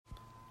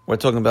We're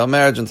talking about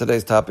marriage, and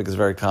today's topic is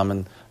very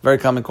common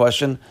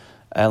question,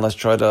 and let's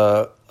try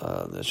to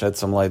shed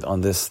some light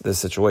on this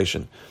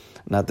situation.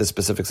 Not this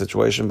specific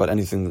situation, but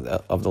anything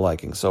of the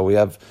liking. So we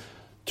have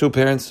two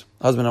parents,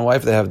 husband and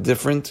wife. They have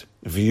different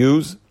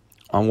views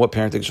on what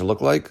parenting should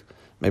look like.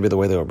 Maybe the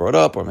way they were brought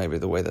up, or maybe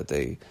the way that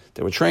they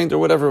were trained, or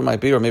whatever it might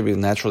be, or maybe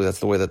naturally that's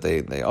the way that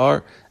they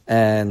are.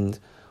 And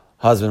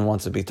husband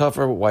wants to be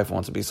tougher, wife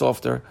wants to be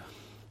softer.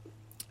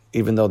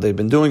 Even though they've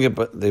been doing it,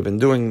 but they've been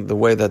doing the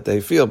way that they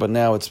feel, but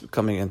now it's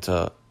coming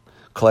into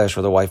clash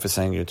where the wife is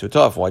saying, you're too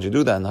tough, why'd you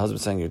do that? And the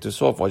husband's saying, you're too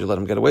soft, why'd you let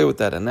him get away with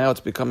that? And now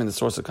it's becoming the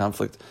source of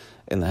conflict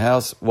in the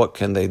house. What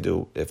can they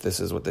do if this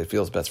is what they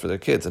feel is best for their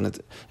kids? And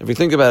if you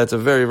think about it, it's a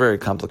very, very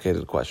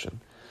complicated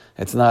question.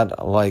 It's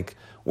not like,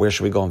 where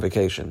should we go on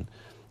vacation?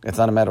 It's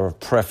not a matter of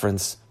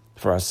preference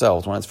for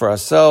ourselves. When it's for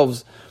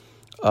ourselves,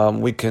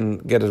 we can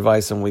get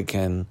advice and we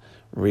can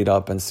read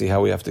up and see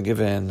how we have to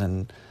give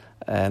in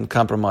and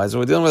compromise. When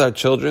we're dealing with our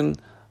children,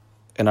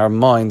 in our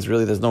minds,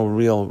 really, there's no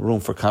real room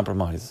for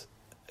compromise.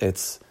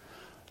 It's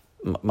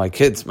my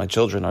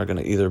children are going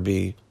to either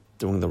be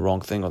doing the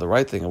wrong thing or the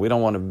right thing, and we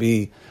don't want to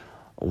be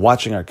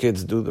watching our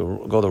kids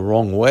go the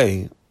wrong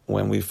way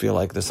when we feel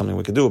like there's something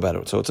we could do about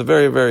it. So it's a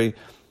very, very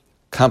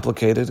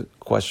complicated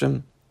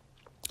question.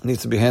 It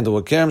needs to be handled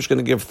with care. I'm just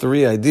going to give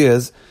 3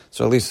 ideas,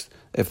 so at least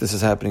if this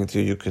is happening to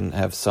you, you can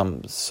have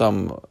some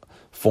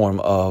form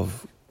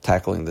of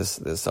tackling this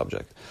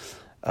subject.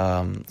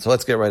 So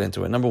let's get right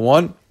into it. Number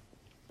one,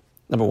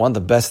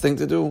 the best thing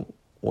to do,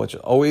 which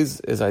always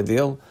is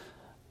ideal,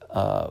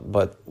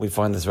 but we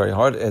find this very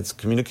hard, it's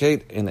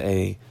communicate in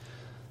a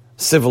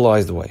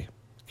civilized way.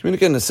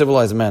 Communicate in a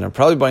civilized manner.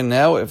 Probably by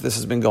now, if this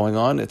has been going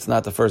on, it's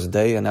not the first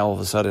day, and now all of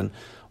a sudden,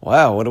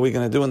 wow, what are we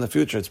going to do in the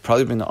future? It's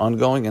probably been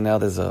ongoing, and now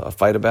there's a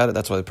fight about it.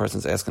 That's why the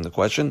person's asking the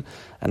question.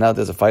 And now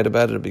there's a fight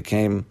about it. It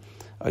became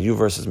a you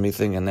versus me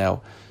thing, and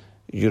now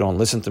you don't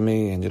listen to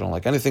me, and you don't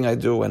like anything I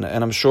do, and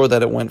I'm sure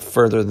that it went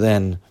further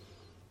than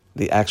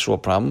the actual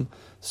problem.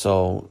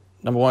 So,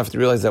 number one, I have to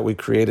realize that we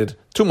created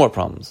 2 more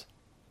problems.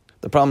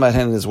 The problem at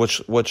hand is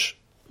which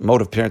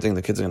mode of parenting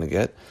the kids are going to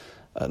get.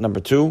 Number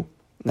 2,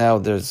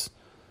 now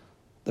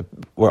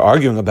we're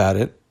arguing about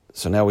it,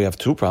 so now we have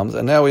 2 problems,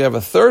 and now we have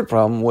a third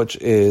problem, which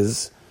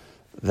is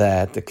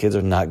that the kids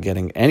are not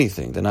getting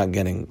anything. They're not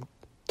getting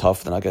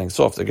tough, they're not getting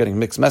soft, they're getting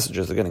mixed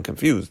messages, they're getting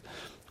confused.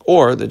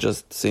 Or they're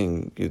just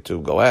seeing you two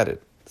go at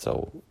it.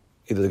 So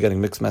either they're getting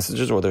mixed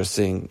messages or they're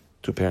seeing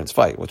 2 parents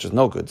fight, which is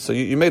no good. So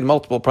you made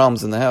multiple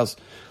problems in the house.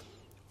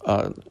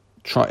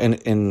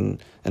 In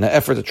an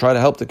effort to try to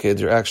help the kids,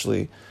 you're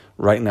actually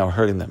right now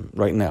hurting them,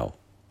 right now,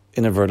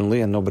 inadvertently,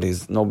 and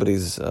nobody's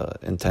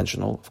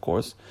intentional, of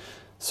course.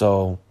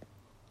 So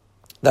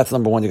that's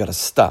number 1. You got to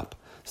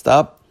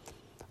stop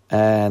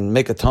and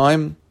make a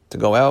time to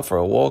go out for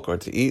a walk or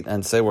to eat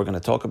and say, we're going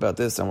to talk about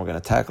this and we're going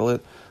to tackle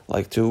it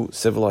like 2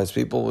 civilized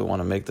people. We want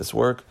to make this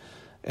work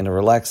in a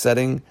relaxed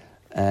setting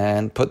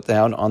and put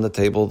down on the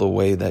table the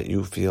way that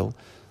you feel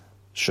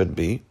should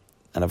be.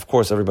 And of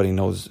course, everybody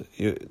knows,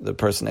 the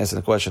person asking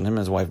the question, him and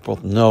his wife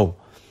both know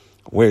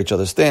where each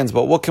other stands,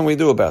 but what can we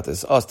do about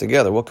this? Us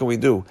together, what can we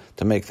do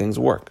to make things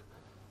work?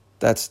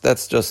 That's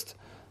just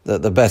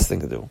the best thing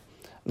to do.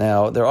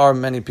 Now, there are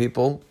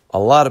a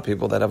lot of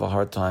people that have a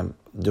hard time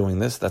doing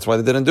this. That's why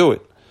they didn't do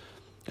it.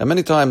 And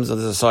many times,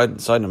 there's a side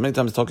note, many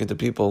times talking to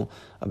people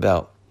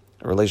about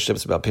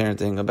relationships, about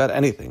parenting, about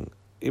anything,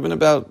 even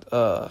about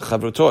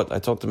chavrutot. I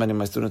talk to many of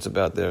my students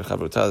about their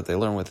chavrutah that they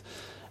learn with,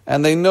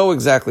 and they know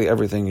exactly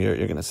everything you're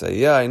going to say.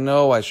 Yeah, I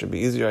know I should be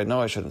easier. I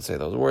know I shouldn't say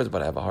those words,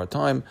 but I have a hard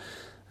time.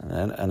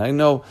 And I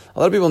know a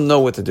lot of people know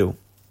what to do,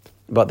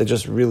 but they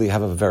just really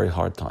have a very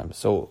hard time.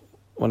 So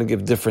I want to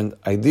give different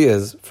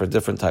ideas for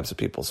different types of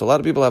people. So a lot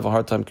of people have a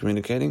hard time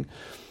communicating.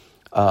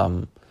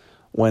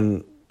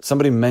 When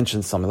somebody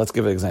mentions something, let's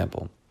give an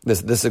example.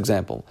 This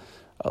example.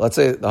 Let's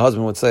say the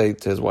husband would say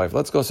to his wife,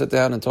 let's go sit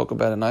down and talk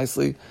about it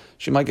nicely.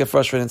 She might get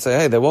frustrated and say,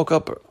 hey, they woke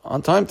up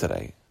on time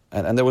today,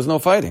 and there was no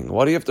fighting.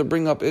 Why do you have to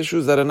bring up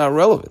issues that are not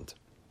relevant?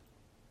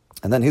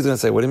 And then he's going to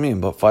say, what do you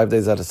mean? But 5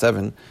 days out of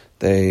 7,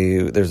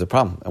 there's a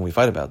problem, and we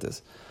fight about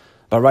this.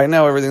 But right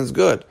now, everything's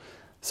good.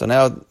 So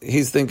now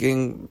he's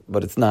thinking,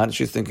 but it's not.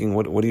 She's thinking,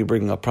 what are you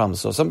bringing up problems?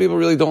 So some people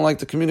really don't like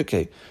to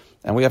communicate,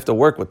 and we have to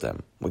work with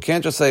them. We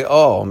can't just say,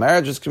 oh,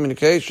 marriage is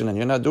communication, and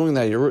you're not doing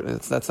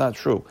that. That's not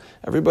true.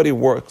 Everybody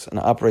works and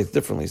operates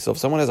differently. So if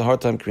someone has a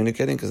hard time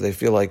communicating because they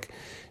feel like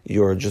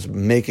you're just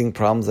making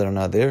problems that are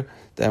not there,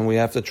 then we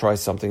have to try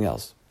something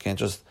else. Can't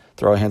just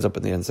throw our hands up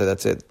in the air and say,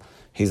 that's it.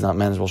 He's not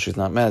manageable, she's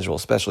not manageable.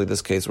 Especially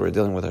this case where we're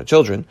dealing with our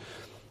children.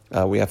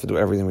 We have to do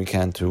everything we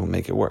can to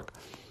make it work.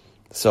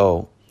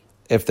 So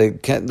if they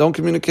don't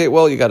communicate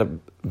well, you got to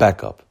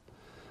back up.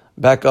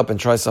 Back up and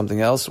try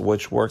something else,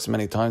 which works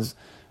many times.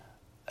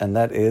 And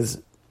that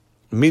is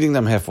meeting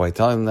them halfway,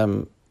 telling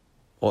them,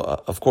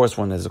 well, of course,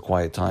 when there's a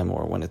quiet time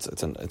or when it's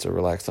a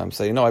relaxed time,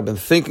 say, I've been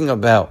thinking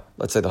about,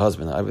 let's say the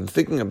husband, I've been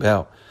thinking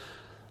about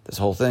this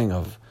whole thing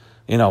of,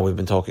 we've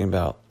been talking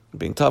about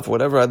being tough or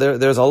whatever.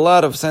 There's a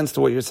lot of sense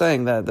to what you're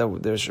saying, that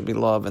there should be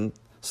love and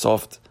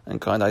soft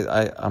and kind.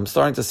 I'm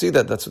starting to see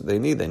that that's what they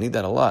need. They need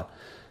that a lot.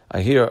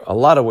 I hear a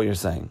lot of what you're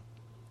saying.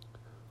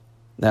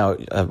 Now,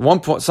 at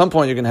some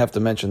point, you're going to have to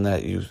mention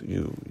that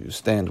you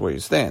stand where you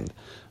stand.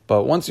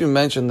 But once you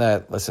mention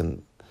that,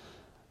 listen,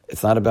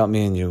 it's not about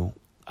me and you.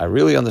 I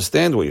really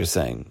understand what you're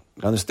saying.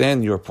 I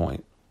understand your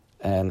point.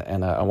 And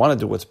I want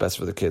to do what's best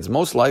for the kids.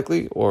 Most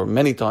likely, or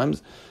many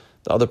times,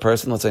 the other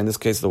person, let's say in this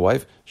case the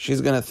wife,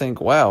 she's going to think,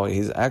 wow,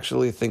 he's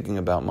actually thinking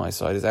about my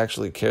side. He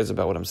actually cares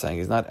about what I'm saying.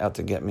 He's not out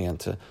to get me and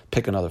to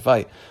pick another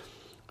fight.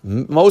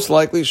 Most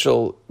likely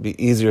she'll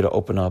be easier to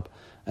open up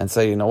and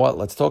say, you know what,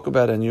 let's talk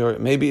about it. And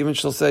maybe even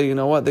she'll say, you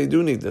know what, they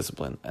do need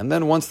discipline. And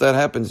then once that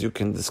happens, you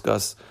can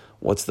discuss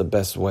what's the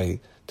best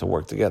way to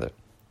work together.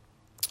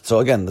 So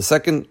again, the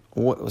second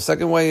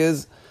way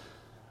is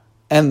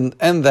end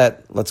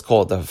that, let's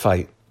call it the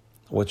fight,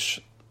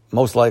 which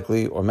most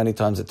likely, or many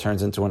times, it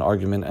turns into an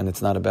argument and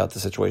it's not about the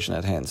situation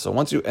at hand. So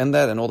once you end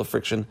that and all the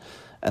friction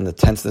and the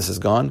tenseness is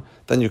gone,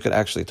 then you can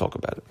actually talk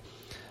about it.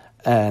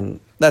 And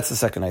that's the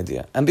second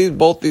idea. And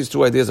both these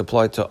two ideas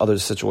apply to other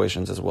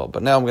situations as well.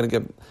 But now I'm going to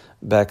get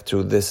back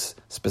to this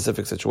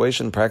specific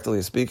situation,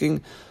 practically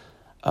speaking.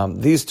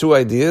 These two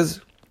ideas,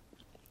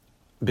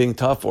 being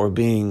tough or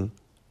being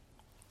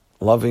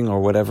loving or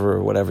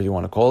whatever you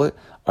want to call it,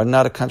 are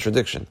not a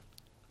contradiction.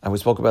 And we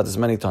spoke about this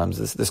many times.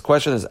 This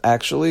question is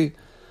actually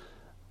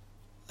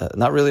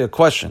not really a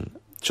question.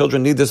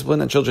 Children need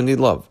discipline and children need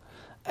love.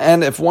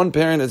 And if one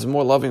parent is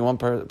more loving, one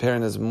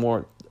parent is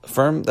more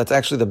firm, that's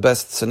actually the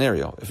best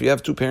scenario. If you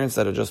have two parents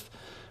that are just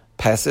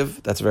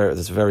passive, that's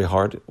very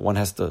hard. One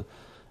has to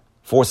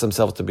force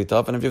themselves to be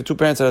tough. And if you have two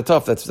parents that are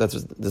tough, that's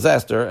a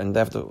disaster, and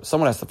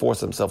someone has to force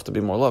themselves to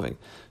be more loving.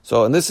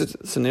 So in this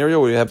scenario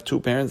where you have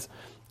two parents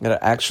that are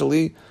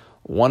actually,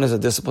 one is a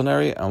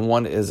disciplinary and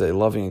one is a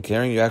loving and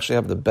caring, you actually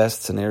have the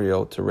best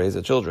scenario to raise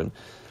the children.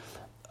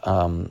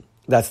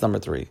 That's number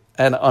 3.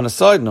 And on a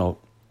side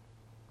note,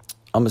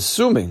 I'm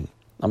assuming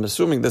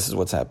this is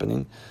what's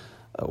happening.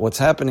 What's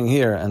happening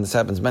here, and this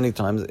happens many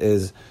times,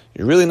 is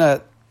you're really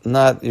not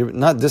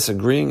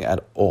disagreeing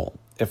at all.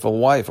 If a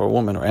wife or a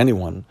woman or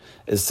anyone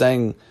is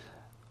saying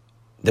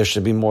there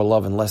should be more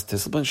love and less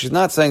discipline, she's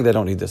not saying they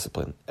don't need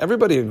discipline.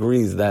 Everybody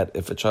agrees that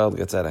if a child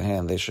gets out of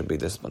hand, they should be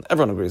disciplined.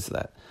 Everyone agrees to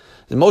that.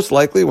 And most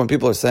likely, when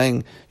people are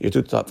saying you're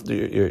too tough,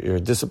 you're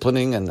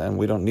disciplining and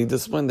we don't need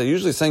discipline, they're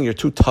usually saying you're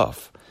too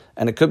tough.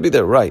 And it could be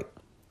they're right.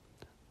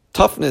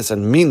 Toughness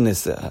and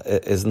meanness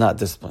is not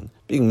discipline.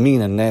 Being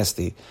mean and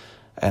nasty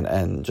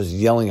and just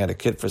yelling at a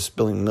kid for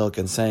spilling milk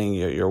and saying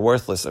you're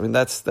worthless, I mean,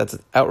 that's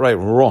outright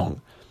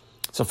wrong.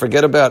 So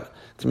forget about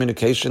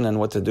communication and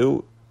what to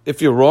do.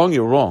 If you're wrong,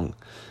 you're wrong.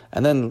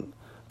 And then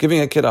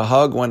giving a kid a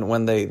hug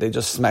when they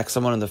just smack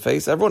someone in the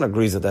face, everyone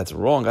agrees that that's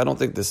wrong. I don't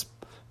think this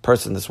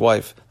person, this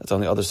wife, that's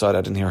on the other side,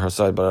 I didn't hear her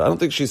side, but I don't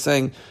think she's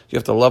saying you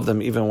have to love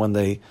them even when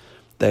they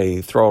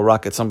throw a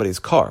rock at somebody's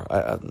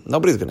car.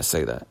 Nobody's going to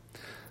say that.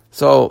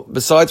 So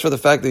besides for the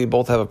fact that you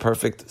both have a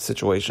perfect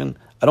situation,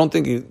 I don't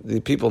think the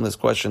people in this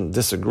question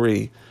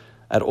disagree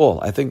at all.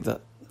 I think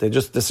that they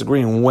just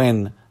disagree on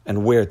when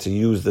and where to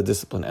use the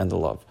discipline and the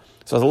love.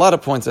 So there's a lot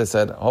of points I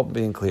said. I hope I'm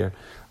being clear.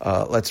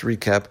 Let's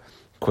recap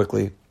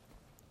quickly.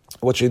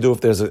 What should you do if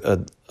there's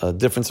a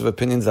difference of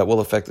opinions that will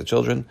affect the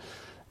children?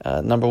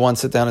 Number 1,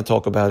 sit down and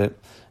talk about it.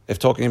 If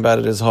talking about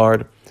it is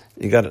hard,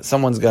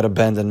 someone's got to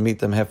bend and meet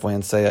them halfway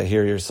and say, I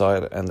hear your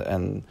side,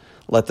 and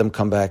let them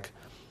come back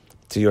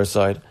to your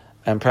side.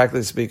 And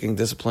practically speaking,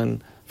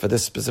 discipline for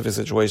this specific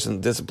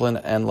situation, discipline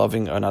and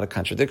loving are not a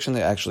contradiction.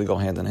 They actually go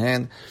hand in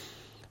hand.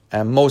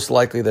 And most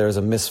likely there is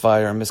a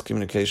misfire, a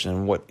miscommunication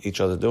in what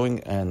each other are doing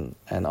and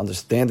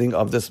understanding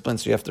of discipline.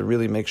 So you have to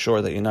really make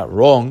sure that you're not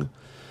wrong.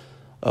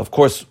 Of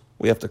course,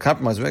 we have to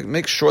compromise.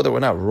 Make sure that we're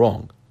not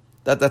wrong.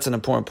 That's an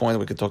important point that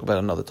we could talk about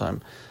another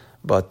time.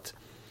 But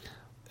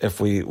if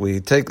we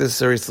take this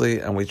seriously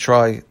and we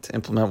try to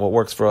implement what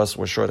works for us,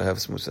 we're sure to have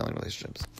smooth sailing relationships.